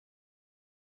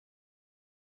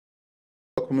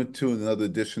Welcome to another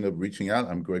edition of Reaching Out.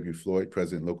 I'm Gregory Floyd,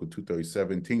 President Local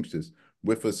 237 Teamsters.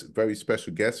 With us, very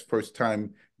special guest,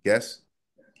 first-time guest,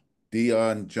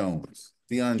 Deon Jones.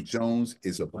 Deon Jones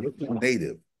is a Brooklyn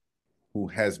native who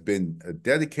has been a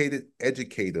dedicated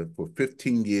educator for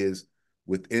 15 years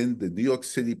within the New York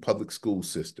City public school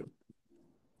system.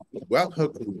 Throughout her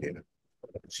career,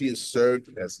 she has served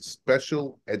as a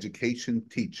special education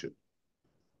teacher,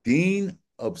 dean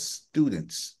of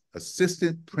students,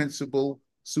 assistant principal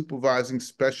supervising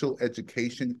special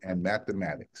education and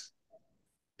mathematics.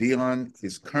 Deon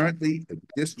is currently a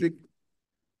district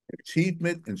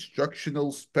achievement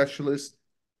instructional specialist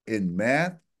in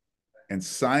math and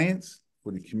science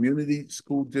for the Community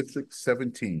School District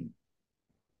 17.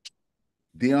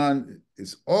 Deon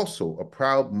is also a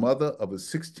proud mother of a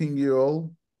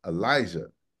 16-year-old Elijah.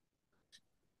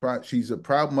 She's a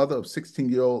proud mother of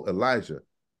 16-year-old Elijah,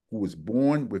 who was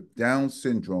born with Down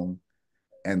syndrome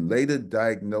and later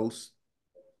diagnosed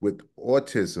with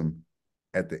autism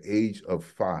at the age of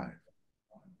 5.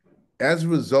 As a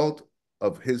result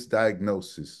of his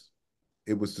diagnosis,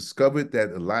 it was discovered that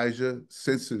Elijah's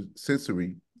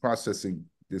sensory processing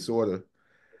disorder,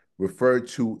 referred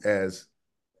to as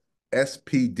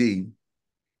SPD,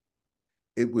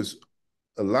 it was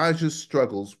Elijah's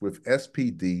struggles with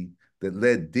SPD that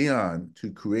led Deon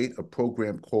to create a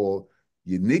program called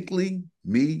Uniquely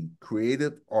Me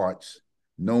Creative Arts,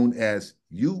 known as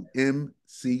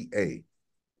UMCA.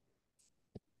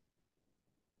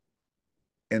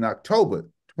 In October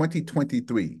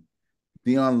 2023,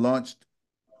 Deon launched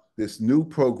this new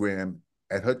program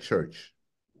at her church,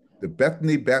 the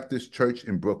Bethany Baptist Church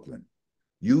in Brooklyn.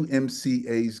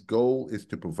 UMCA's goal is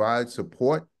to provide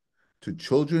support to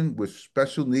children with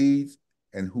special needs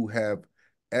and who have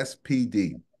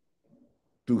SPD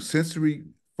through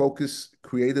sensory-focused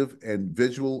creative and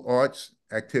visual arts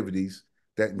activities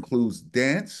that includes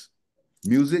dance,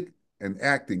 music, and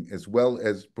acting, as well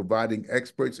as providing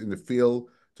experts in the field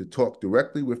to talk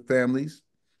directly with families,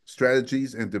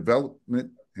 strategies and develop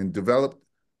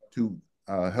to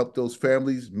help those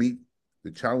families meet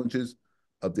the challenges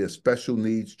of their special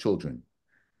needs children.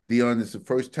 Deon is the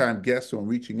first-time guest on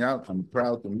Reaching Out. I'm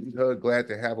proud to meet her, glad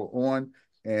to have her on,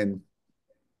 and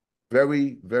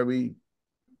very, very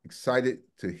excited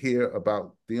to hear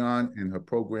about Deon and her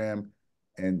program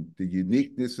and the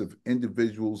uniqueness of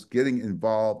individuals getting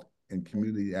involved in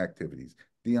community activities.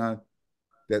 Deon,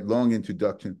 that long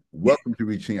introduction. Welcome to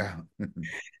Reaching Out.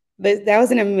 That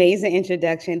was an amazing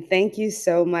introduction. Thank you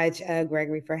so much,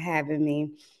 Gregory, for having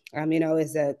me.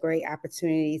 It's a great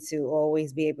opportunity to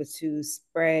always be able to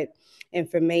spread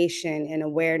information and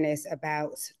awareness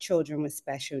about children with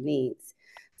special needs.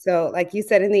 So, like you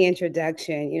said in the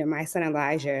introduction, my son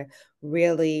Elijah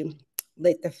really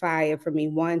lit the fire for me,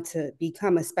 one, to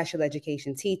become a special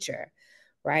education teacher,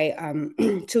 right?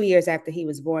 2 years after he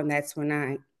was born, that's when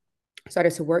I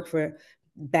started to work for,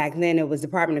 back then it was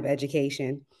Department of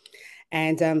Education,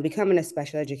 and becoming a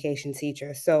special education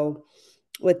teacher. So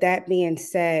with that being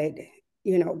said,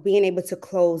 being able to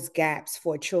close gaps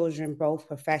for children, both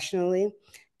professionally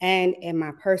and in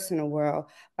my personal world,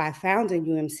 by founding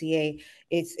UMCA,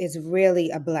 it's really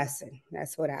a blessing.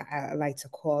 That's what I like to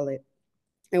call it.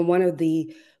 And one of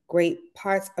the great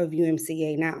parts of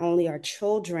UMCA, not only are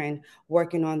children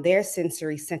working on their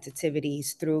sensory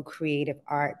sensitivities through creative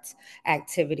arts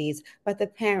activities, but the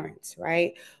parents,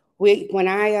 right? When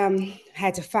I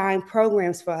had to find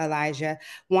programs for Elijah,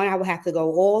 one, I would have to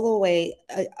go all the way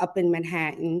up in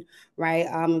Manhattan, right?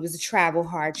 It was a travel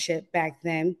hardship back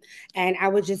then. And I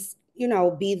would just,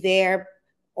 be there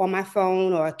on my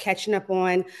phone or catching up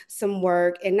on some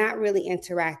work and not really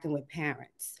interacting with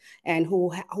parents and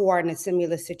who are in a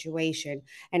similar situation.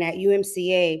 And at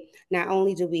UMCA, not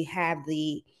only do we have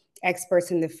the experts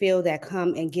in the field that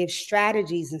come and give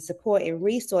strategies and support and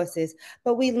resources,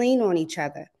 but we lean on each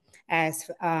other as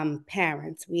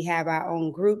parents. We have our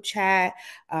own group chat.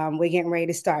 We're getting ready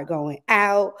to start going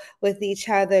out with each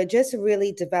other, just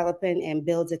really developing and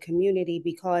build a community,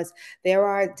 because there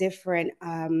are different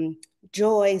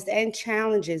joys and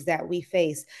challenges that we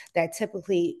face that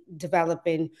typically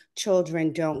developing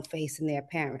children don't face in their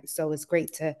parents. So it's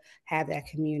great to have that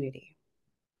community.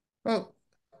 Well,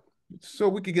 so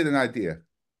we could get an idea.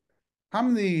 How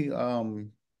many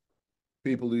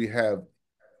people do you have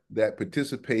that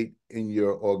participate in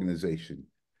your organization?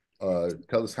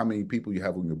 Tell us how many people you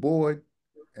have on your board,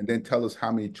 and then tell us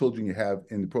how many children you have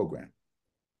in the program.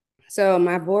 So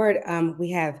my board,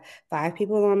 we have 5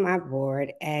 people on my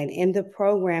board, and in the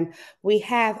program, we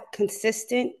have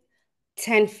consistent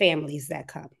 10 families that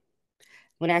come.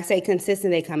 When I say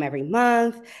consistent, they come every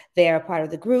month. They're a part of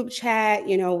the group chat.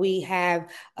 We have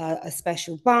a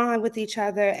special bond with each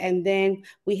other. And then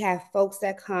we have folks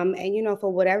that come and,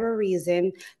 for whatever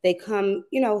reason, they come,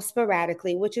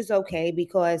 sporadically, which is okay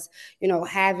because,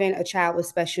 having a child with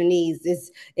special needs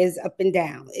is up and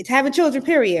down. It's having children,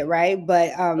 period, right?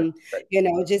 But,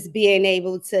 just being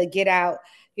able to get out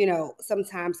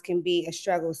sometimes can be a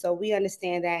struggle. So we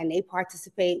understand that, and they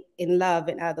participate in love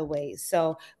in other ways.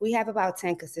 So we have about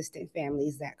 10 consistent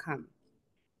families that come.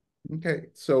 Okay,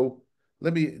 so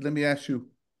let me ask you,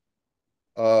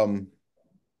 um,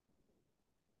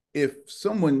 if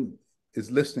someone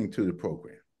is listening to the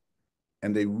program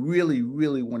and they really,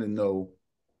 really want to know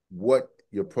what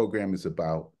your program is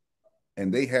about,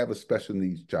 and they have a special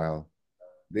needs child,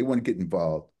 they want to get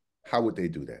involved, how would they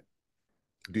do that?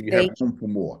 Do you have They room for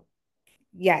more?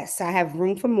 Yes, I have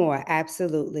room for more.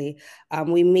 Absolutely.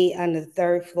 We meet on the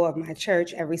third floor of my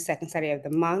church every second Saturday of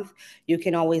the month. You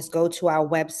can always go to our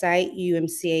website,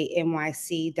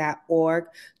 umcanyc.org,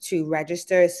 to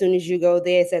register. As soon as you go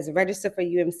there, it says register for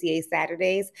UMCA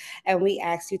Saturdays. And we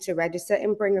ask you to register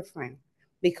and bring a friend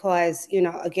because,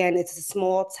 again, it's a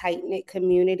small, tight knit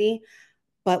community,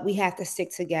 but we have to stick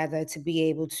together to be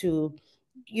able to,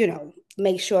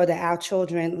 make sure that our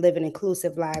children live an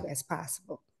inclusive life as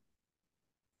possible.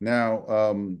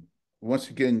 Now, once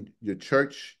again, your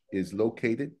church is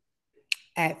located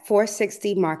At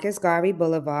 460 Marcus Garvey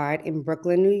Boulevard in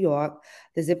Brooklyn, New York.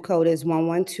 The zip code is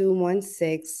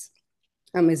 11216.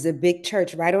 It's a big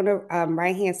church right on the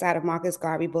right hand side of Marcus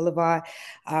Garvey Boulevard.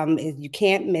 You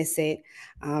can't miss it.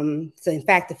 So, in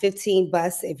fact, the 15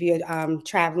 bus, if you're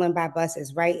traveling by bus,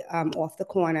 is right off the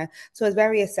corner. So, it's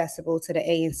very accessible to the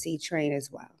A&C train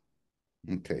as well.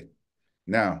 Okay.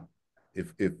 Now,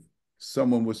 if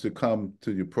someone was to come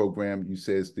to your program, you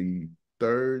say it's the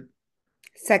third,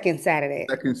 Second Saturday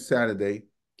second Saturday,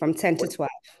 from 10 to what 12.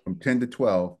 from 10 to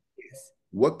 12, Yes.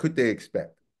 what could they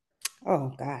expect?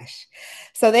 Oh, gosh.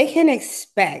 So, they can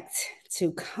expect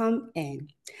to come in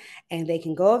and they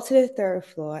can go up to the third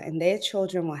floor and their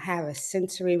children will have a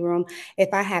sensory room. If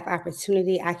I have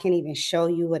opportunity, I can even show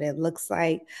you what it looks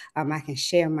like. I can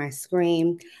share my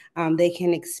screen. They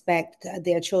can expect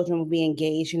their children will be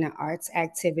engaged in an arts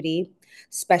activity.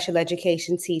 Special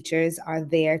education teachers are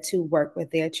there to work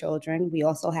with their children. We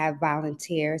also have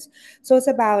volunteers. So it's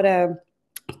about a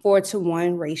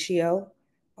 4-to-1 ratio.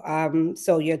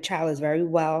 So your child is very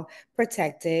well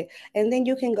protected. And then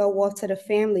you can go off to the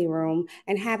family room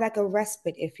and have like a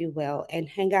respite, if you will, and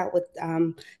hang out with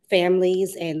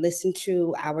families and listen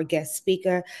to our guest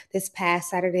speaker. This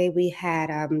past Saturday, we had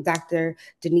Dr.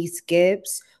 Denise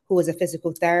Gibbs, who is a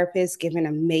physical therapist, giving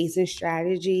amazing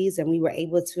strategies. And we were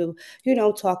able to,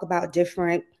 talk about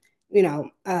different, you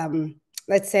know,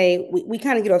 let's say we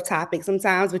kind of get off topic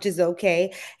sometimes, which is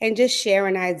okay, and just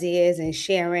sharing ideas and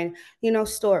sharing,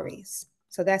 stories.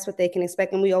 So that's what they can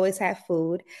expect. And we always have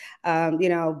food,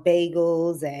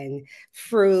 bagels and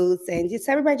fruits, and just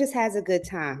everybody just has a good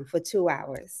time for 2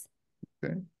 hours.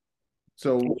 Okay. And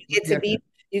So let me ask you,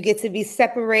 you get to be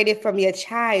separated from your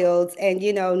child and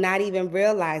not even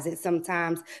realize it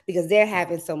sometimes because they're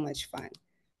having so much fun.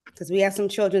 Because we have some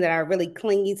children that are really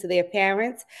clingy to their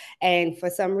parents, and for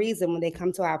some reason when they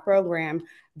come to our program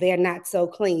they're not so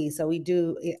clingy, so we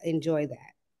do enjoy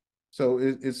that. so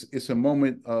it's a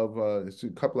moment of it's a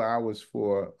couple of hours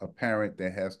for a parent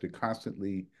that has to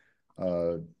constantly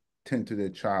uh, tend to their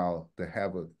child to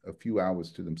have a few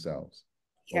hours to themselves.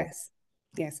 Oh, Yes.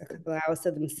 Yes, a couple of hours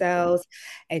to themselves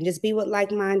and just be with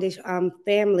like-minded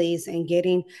families and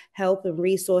getting help and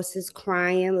resources,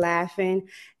 crying, laughing,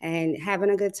 and having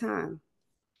a good time.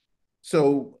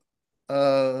 so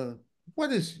uh,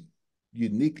 what is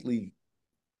uniquely,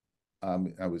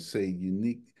 I would say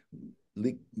unique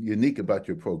about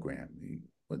your program?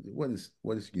 What is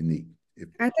unique? If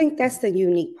I think that's the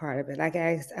unique part of it. Like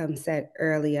I said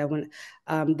earlier, when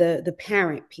the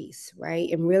parent piece, right,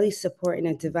 and really supporting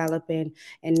and developing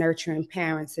and nurturing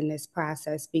parents in this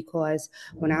process. Because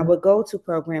when I would go to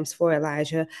programs for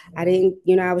Elijah, I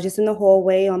didn't, I was just in the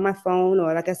hallway on my phone,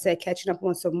 or like I said, catching up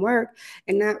on some work,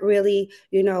 and not really,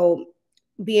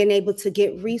 being able to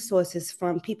get resources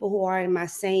from people who are in my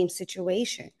same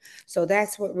situation. So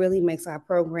that's what really makes our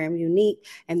program unique.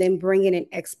 And then bringing in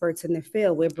experts in the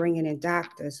field. We're bringing in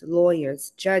doctors,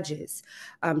 lawyers, judges,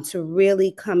 to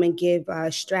really come and give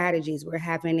strategies. We're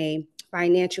having a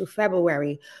financial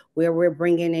February where we're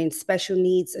bringing in special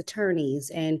needs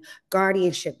attorneys and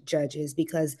guardianship judges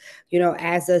because,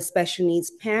 as a special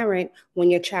needs parent, when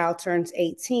your child turns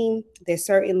 18, there's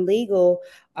certain legal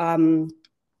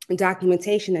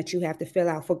documentation that you have to fill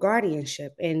out for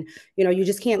guardianship, and you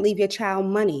just can't leave your child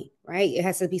money, right? It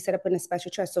has to be set up in a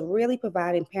special trust. So really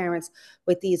providing parents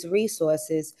with these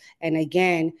resources. And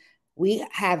again, we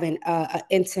have an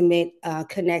intimate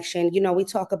connection. You know, we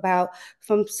talk about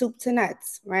from soup to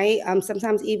nuts, right?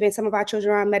 Sometimes even some of our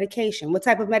children are on medication. What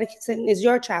type of medication is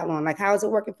your child on? Like, how is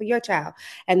it working for your child?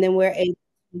 And then we're able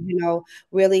to,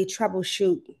 really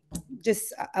troubleshoot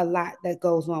just a lot that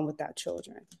goes on with our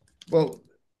children. Well,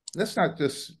 let's not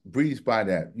just breeze by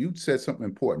that. You said something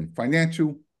important.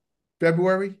 Financial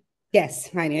February, Yes,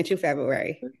 financial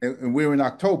February. and we're in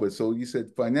October. So you said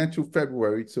financial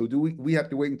February. So do we have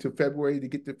to wait until February to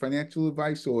get the financial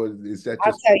advice, or is that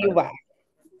I'll just tell you why.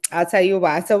 I'll tell you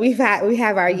why. So we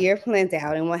have our year planned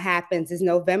out, and what happens is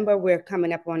November we're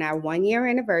coming up on our 1 year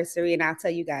anniversary, and I'll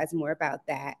tell you guys more about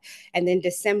that. And then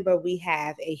December we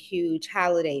have a huge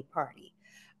holiday party.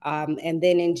 And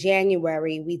then in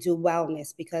January we do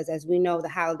wellness because, as we know, the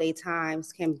holiday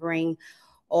times can bring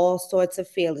all sorts of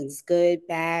feelings, good,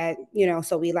 bad.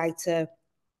 So we like to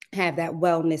have that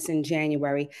wellness in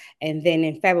January. And then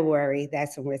in February,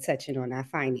 that's when we're touching on our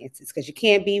finances because you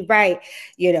can't be right,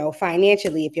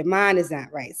 financially if your mind is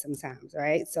not right sometimes,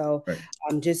 right? So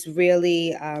right? just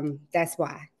really, that's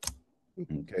why.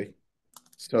 Okay.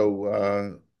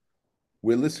 So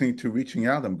we're listening to Reaching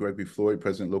Out. I'm Gregory Floyd,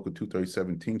 President Local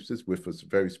 237 Teamsters, with a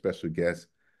very special guest,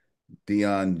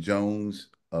 Deon Jones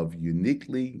of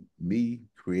Uniquely Me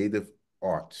Creative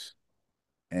Arts.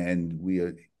 And we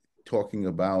are talking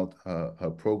about her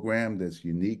program that's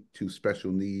unique to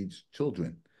special needs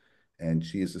children. And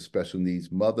she is a special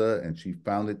needs mother, and she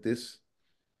founded this.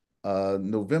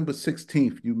 November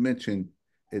 16th, you mentioned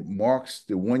it marks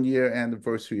the 1 year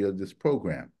anniversary of this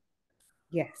program.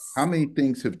 How Yes. many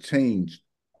things have changed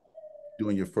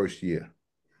during your first year?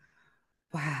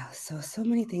 Wow, so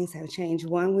many things have changed.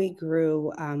 One, we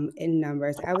grew in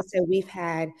numbers. I would say we've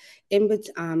had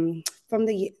from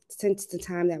since the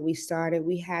time that we started,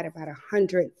 we had about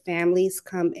 100 families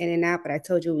come in and out. But I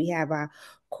told you we have our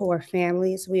core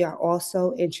families. We are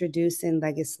also introducing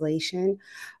legislation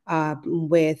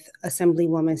with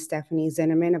Assemblywoman Stephanie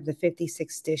Zinnerman of the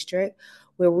 56th district,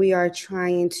 where we are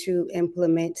trying to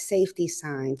implement safety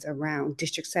signs around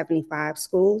District 75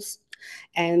 schools,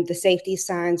 and the safety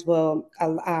signs will,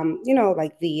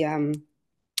 like the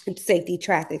safety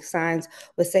traffic signs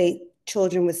will say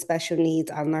children with special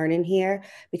needs are learning here,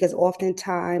 because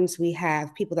oftentimes we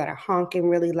have people that are honking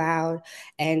really loud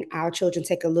and our children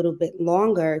take a little bit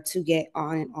longer to get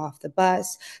on and off the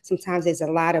bus. Sometimes there's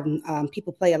a lot of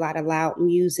people play a lot of loud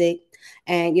music,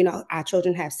 and our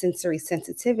children have sensory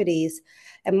sensitivities.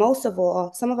 And most of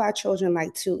all, some of our children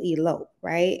like to elope,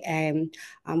 right? And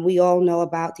we all know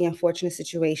about the unfortunate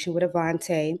situation with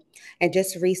Avante. And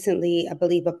just recently, I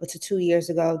believe up to 2 years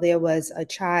ago, there was a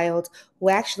child who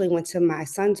actually went to my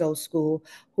son's old school,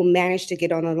 who managed to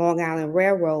get on the Long Island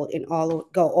Railroad and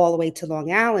go all the way to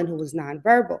Long Island, who was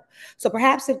nonverbal. So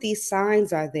perhaps if these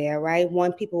signs are there, right,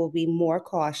 one, people will be more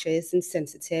cautious and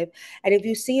sensitive. And if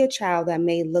you see a child that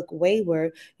may look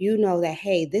wayward, you know that,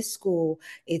 hey, this school,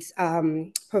 it's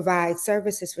provides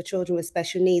services for children with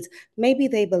special needs. Maybe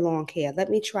they belong here. Let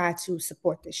me try to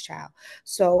support this child.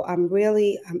 So I'm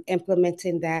really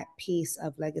implementing that piece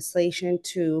of legislation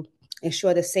to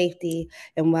ensure the safety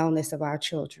and wellness of our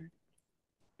children.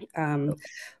 Um,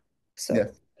 so Yeah.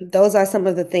 those are some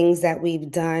of the things that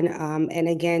we've done. And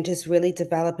again, just really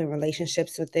developing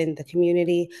relationships within the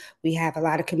community. We have a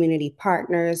lot of community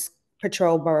partners: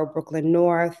 Patrol Borough Brooklyn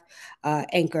North,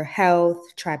 Anchor Health,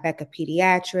 Tribeca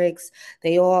Pediatrics.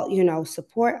 They all,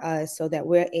 support us so that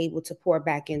we're able to pour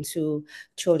back into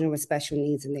children with special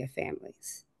needs and their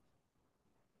families.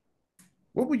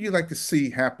 What would you like to see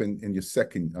happen in your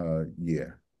second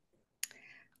year?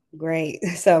 Great.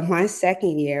 So my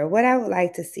second year, what I would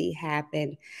like to see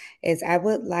happen is I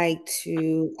would like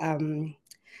to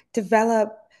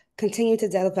develop, continue to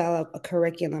develop a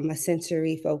curriculum, a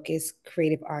sensory focused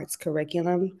creative arts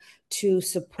curriculum to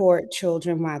support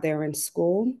children while they're in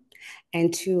school,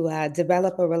 and to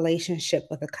develop a relationship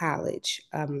with a college,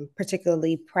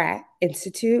 particularly Pratt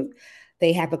Institute.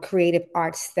 They have a creative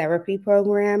arts therapy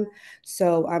program.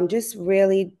 So I'm just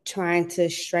really trying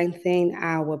to strengthen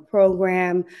our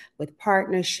program with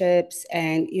partnerships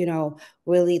and,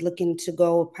 really looking to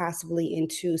go possibly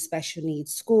into special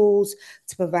needs schools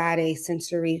to provide a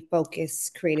sensory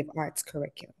focused creative arts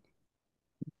curriculum.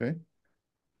 Okay.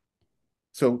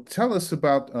 So tell us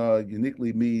about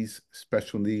Uniquely Me's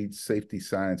Special Needs Safety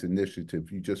Science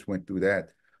Initiative. You just went through that.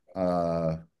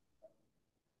 Uh,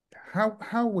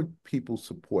 how would people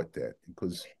support that?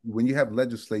 Because when you have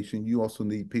legislation, you also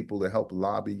need people to help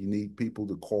lobby. You need people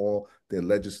to call their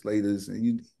legislators,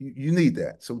 and you need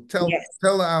that. So tell Yes.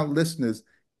 tell our listeners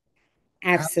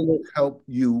How can we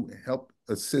Absolutely. help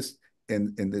assist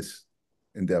in this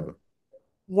endeavor?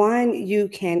 One, you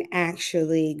can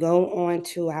actually go on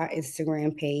to our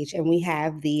Instagram page and we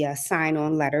have the sign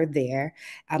on letter there.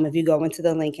 If you go into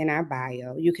the link in our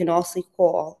bio, you can also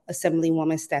call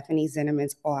Assemblywoman Stephanie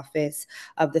Zinnerman's office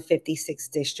of the 56th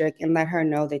District and let her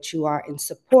know that you are in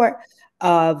support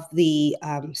of the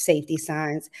safety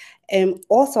signs. And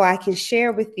also, I can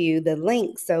share with you the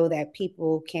link so that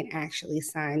people can actually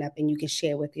sign up and you can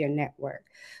share with your network.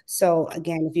 So,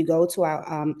 again, if you go to our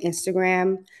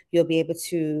Instagram, you'll be able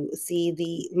to see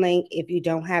the link. If you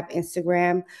don't have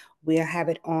Instagram, we'll have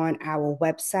it on our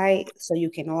website. So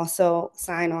you can also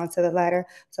sign on to the letter.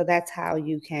 So that's how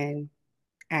you can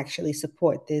actually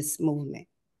support this movement.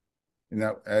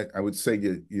 Now, I would say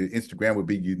your Instagram would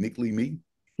be uniquely me.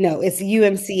 No, it's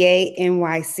UMCA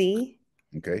NYC.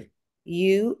 Okay.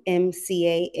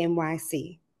 UMCA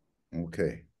NYC.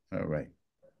 Okay. All right.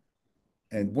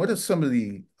 And what are some of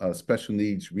the special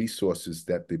needs resources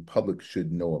that the public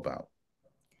should know about?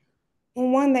 Well,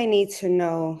 one, they need to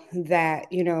know that,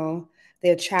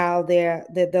 their child,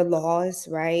 the laws,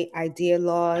 right? IDEA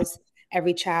laws.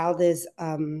 Every child is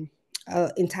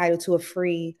entitled to a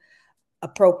free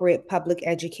appropriate public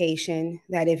education,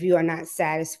 that if you are not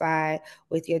satisfied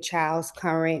with your child's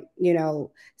current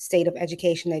state of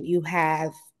education, that you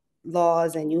have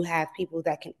laws and you have people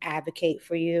that can advocate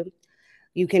for you.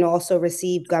 You can also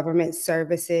receive government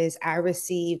services. I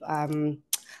receive a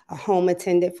home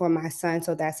attendant for my son,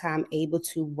 so that's how I'm able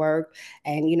to work.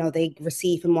 And they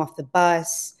receive him off the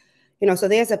bus. So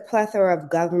there's a plethora of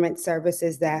government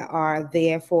services that are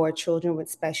there for children with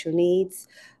special needs.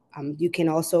 You can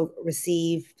also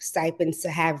receive stipends to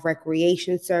have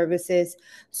recreation services.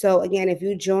 So again, if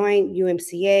you join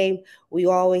UMCA, we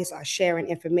always are sharing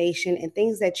information and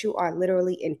things that you are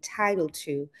literally entitled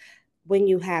to when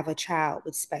you have a child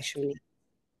with special needs.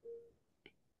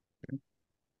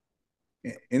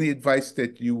 Any advice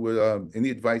any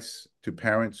advice to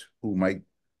parents who might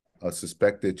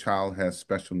suspect their child has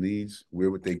special needs?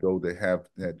 Where would they go to have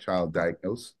that child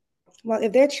diagnosed? Well,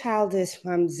 if their child is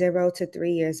from 0 to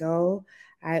 3 years old,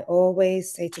 I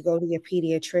always say to go to your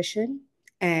pediatrician.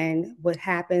 And what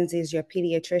happens is your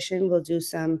pediatrician will do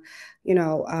some,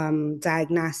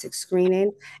 diagnostic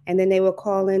screening, and then they will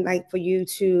call in like for you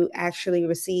to actually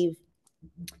receive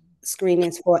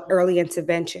screenings for early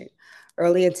intervention.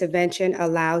 Early intervention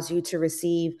allows you to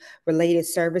receive related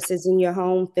services in your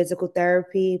home, physical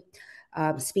therapy,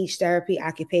 speech therapy,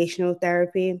 occupational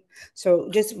therapy. So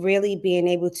just really being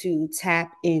able to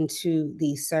tap into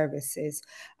these services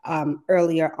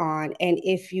earlier on. And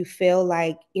if you feel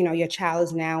like, your child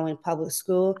is now in public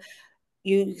school,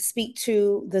 you speak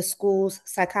to the school's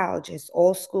psychologist.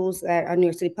 All schools that are New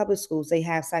York City public schools, they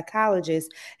have psychologists,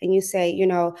 and you say,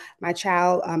 my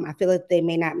child, I feel like they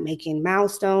may not making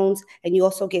milestones, and you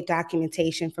also get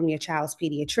documentation from your child's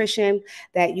pediatrician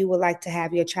that you would like to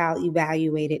have your child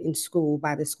evaluated in school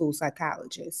by the school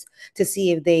psychologist to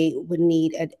see if they would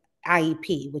need an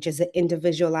IEP, which is an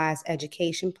individualized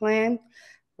education plan,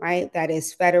 right? That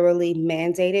is federally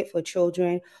mandated for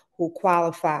children who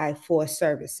qualify for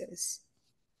services.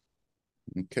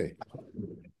 Okay.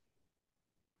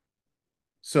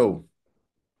 So,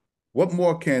 what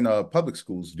more can public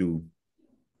schools do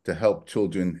to help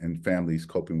children and families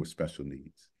coping with special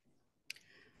needs?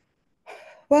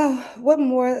 Well, what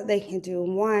more they can do?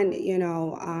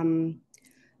 One,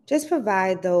 just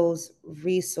provide those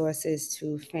resources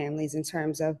to families in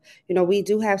terms of, we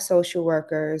do have social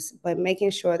workers, but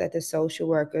making sure that the social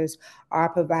workers are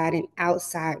providing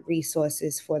outside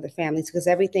resources for the families because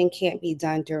everything can't be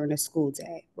done during a school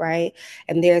day, right?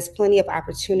 And there's plenty of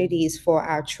opportunities for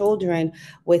our children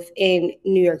within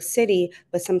New York City,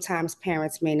 but sometimes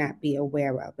parents may not be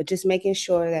aware of. But just making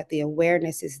sure that the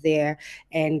awareness is there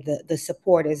and the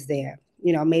support is there.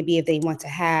 Maybe if they want to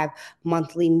have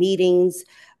monthly meetings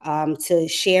to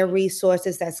share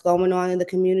resources that's going on in the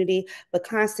community, but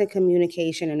constant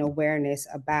communication and awareness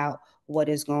about what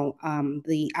is going,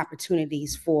 the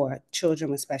opportunities for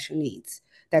children with special needs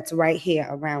that's right here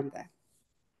around them.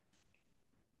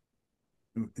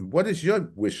 What is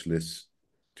your wish list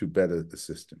to better the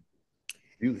system?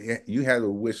 You had a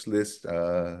wish list.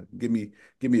 Give me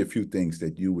a few things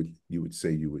that you would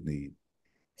say you would need.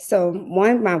 So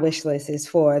one of my wish list is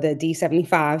for the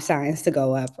D75 signs to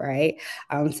go up, right?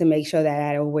 To make sure that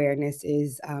that awareness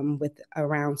is with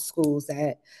around schools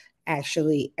that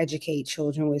actually educate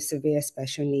children with severe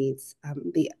special needs.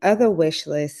 The other wish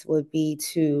list would be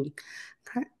to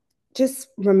just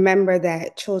remember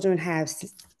that children have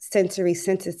sensory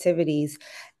sensitivities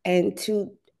and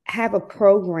to have a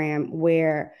program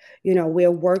where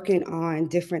we're working on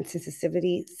different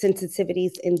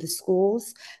sensitivities in the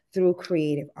schools through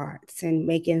creative arts and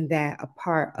making that a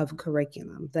part of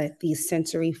curriculum, that these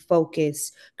sensory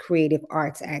focused creative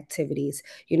arts activities,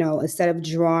 instead of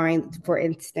drawing, for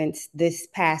instance, this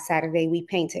past Saturday we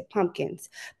painted pumpkins,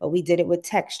 but we did it with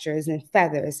textures and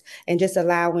feathers, and just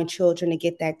allowing children to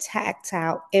get that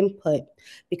tactile input,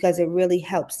 because it really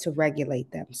helps to regulate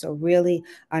them. So really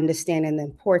understanding the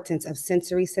importance of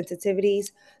sensory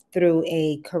sensitivities through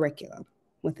a curriculum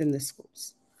within the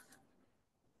schools.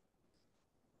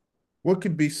 What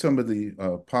could be some of the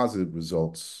positive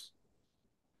results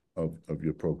of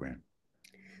your program?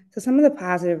 So some of the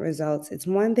positive results, it's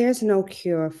one, there's no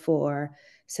cure for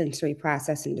sensory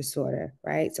processing disorder,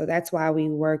 right? So that's why we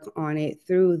work on it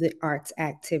through the arts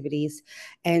activities.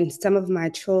 And some of my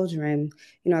children,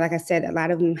 like I said, a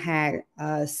lot of them had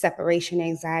separation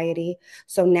anxiety.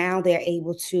 So now they're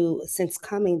able to, since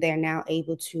coming, they're now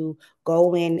able to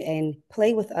go in and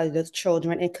play with other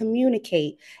children and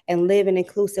communicate and live an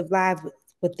inclusive life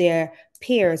with their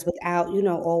peers without,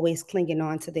 always clinging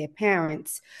on to their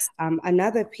parents.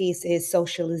 Another piece is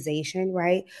socialization,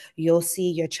 right? You'll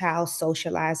see your child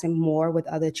socializing more with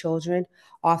other children.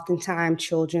 Oftentimes,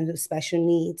 children with special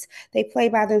needs, they play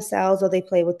by themselves or they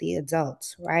play with the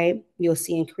adults, right? You'll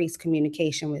see increased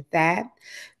communication with that.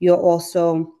 You'll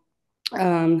also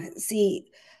see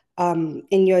in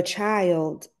your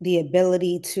child the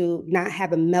ability to not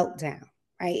have a meltdown,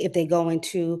 right? If they go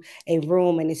into a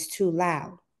room and it's too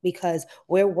loud, because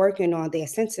we're working on their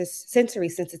sensory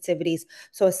sensitivities.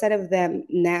 So instead of them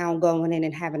now going in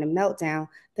and having a meltdown,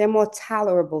 they're more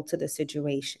tolerable to the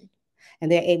situation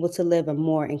and they're able to live a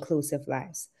more inclusive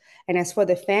life. And as for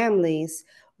the families,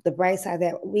 the bright side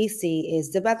that we see is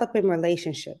developing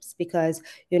relationships, because,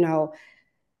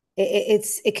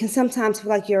 it can sometimes feel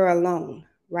like you're alone,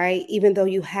 right? Even though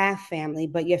you have family,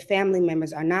 but your family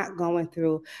members are not going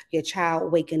through your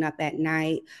child waking up at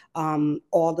night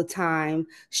all the time,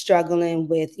 struggling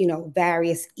with,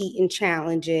 various eating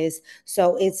challenges.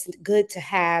 So it's good to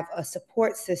have a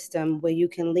support system where you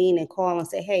can lean and call and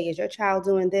say, hey, is your child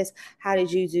doing this? How did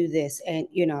you do this? And,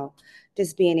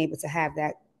 just being able to have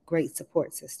that great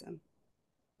support system.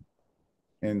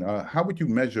 And how would you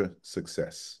measure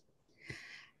success?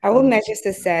 I will Um, measure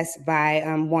success by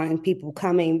wanting people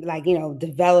coming, like,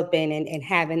 developing and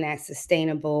having that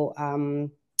sustainable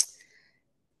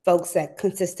folks that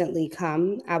consistently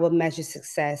come. I will measure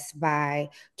success by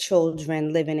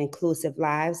children living inclusive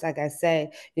lives. Like I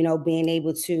said, being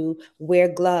able to wear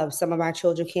gloves. Some of our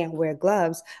children can't wear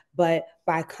gloves, but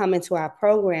by coming to our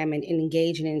program and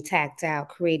engaging in tactile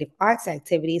creative arts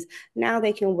activities, now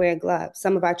they can wear gloves.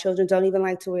 Some of our children don't even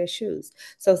like to wear shoes.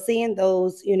 So seeing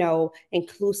those,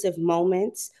 inclusive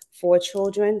moments for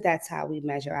children, that's how we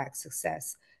measure our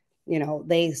success.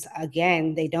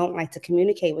 They don't like to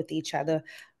communicate with each other,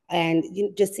 and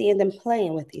just seeing them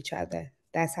playing with each other,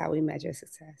 that's how we measure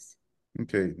success.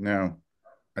 okay, now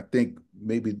I think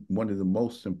maybe one of the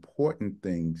most important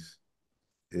things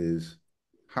is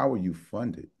how are you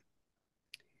funded?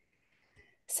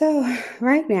 So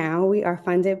right now we are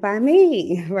funded by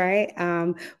me, right?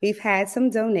 We've had some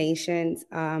donations,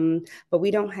 but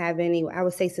we don't have any, I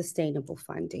would say, sustainable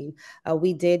funding.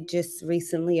 We did just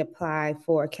recently apply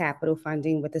for capital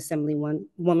funding with Assemblywoman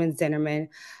Zinnerman.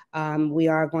 We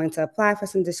are going to apply for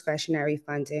some discretionary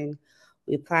funding.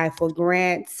 We applied for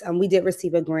grants. We did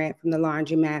receive a grant from the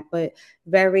laundromat, but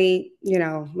very,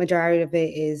 majority of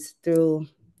it is through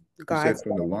You said God's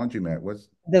from the laundromat. What's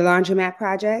the Laundromat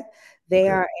Project. They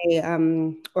okay? are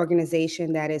a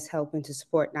organization that is helping to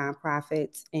support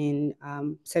nonprofits in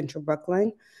Central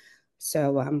Brooklyn.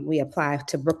 So we apply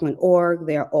to Brooklyn Org.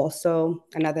 They're also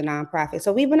another nonprofit.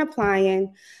 So we've been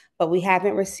applying, but we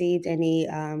haven't received any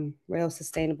real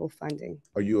sustainable funding.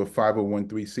 Are you a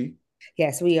 501(c)(3)?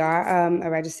 Yes, we are a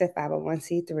registered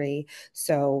 501(c)(3).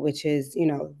 So, which is,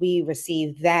 we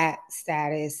received that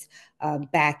status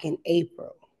back in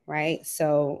April, right?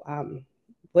 So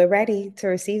we're ready to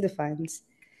receive the funds.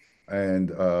 And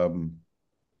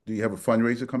do you have a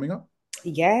fundraiser coming up?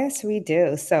 Yes, we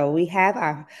do. So we have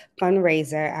our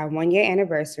fundraiser, our 1 year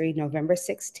anniversary, November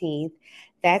 16th.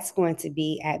 That's going to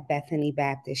be at Bethany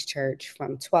Baptist Church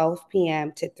from 12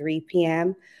 p.m. to 3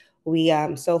 p.m. We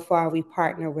so far we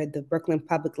partner with the Brooklyn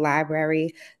Public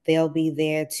Library. They'll be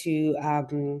there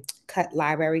to cut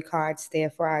library cards there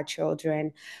for our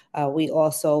children. We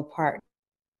also partner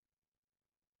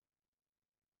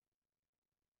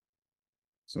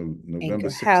So November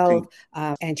Anchor Health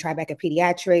 16th. and Tribeca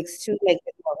Pediatrics to make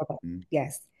it more of a, Mhm.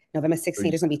 yes. November So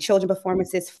 16th, there's going to be children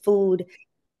performances, food,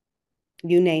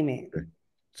 you name it. okay.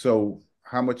 So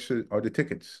how much are the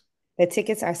tickets? The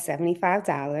tickets are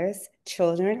 $75.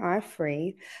 Children are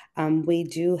free. We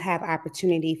do have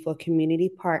opportunity for community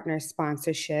partner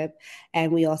sponsorship,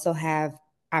 and we also have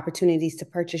opportunities to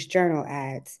purchase journal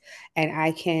ads. And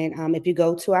I can, if you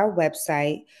go to our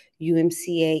website,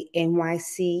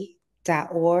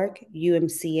 umcanyc.org,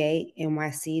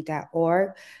 umcanyc.org,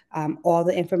 all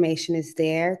the information is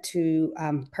there to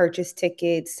purchase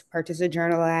tickets, purchase a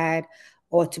journal ad,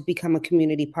 or to become a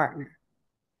community partner.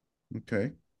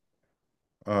 Okay.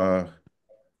 Uh,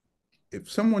 if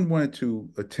someone wanted to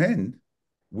attend,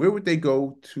 where would they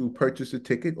go to purchase a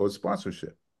ticket or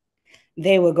sponsorship?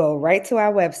 They will go right to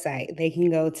our website. They can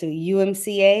go to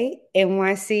umcanyc.org,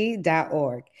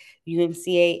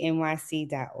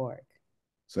 umcanyc.org.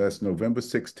 So that's November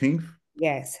 16th,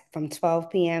 Yes, from 12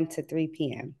 p.m. to 3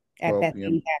 p.m. at 12 Bethany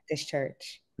p.m. Baptist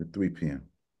Church. to 3 p.m.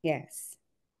 Yes.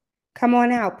 Come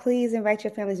on out. Please invite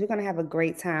your families. We're going to have a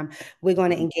great time. We're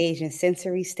going to Okay. engage in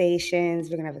sensory stations.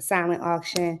 We're going to have a silent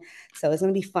auction. So it's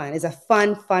going to be fun. It's a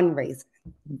fun fundraiser.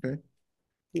 Okay.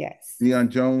 Yes. Deon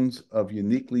Jones of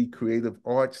Uniquely Creative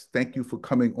Arts, thank you for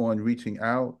coming on, reaching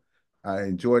out. I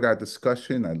enjoyed our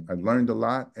discussion. I learned a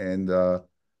lot, and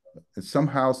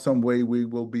somehow, some way, we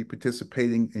will be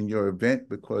participating in your event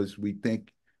because we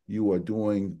think you are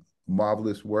doing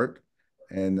marvelous work.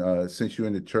 And since you're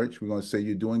in the church, we're going to say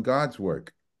you're doing God's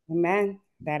work. Amen.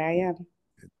 That I am.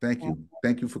 Thank you.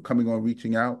 Thank you for coming on,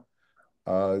 reaching out.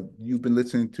 You've been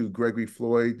listening to Gregory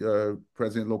Floyd,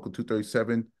 President Local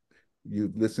 237.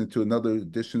 You've listened to another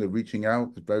edition of Reaching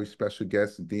Out, a very special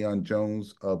guest, Deon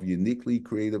Jones of Uniquely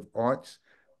Creative Arts.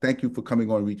 Thank you for coming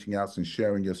on, reaching out, and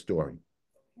sharing your story.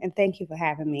 And thank you for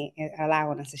having me and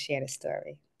allowing us to share the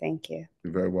story. Thank you.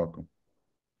 You're very welcome.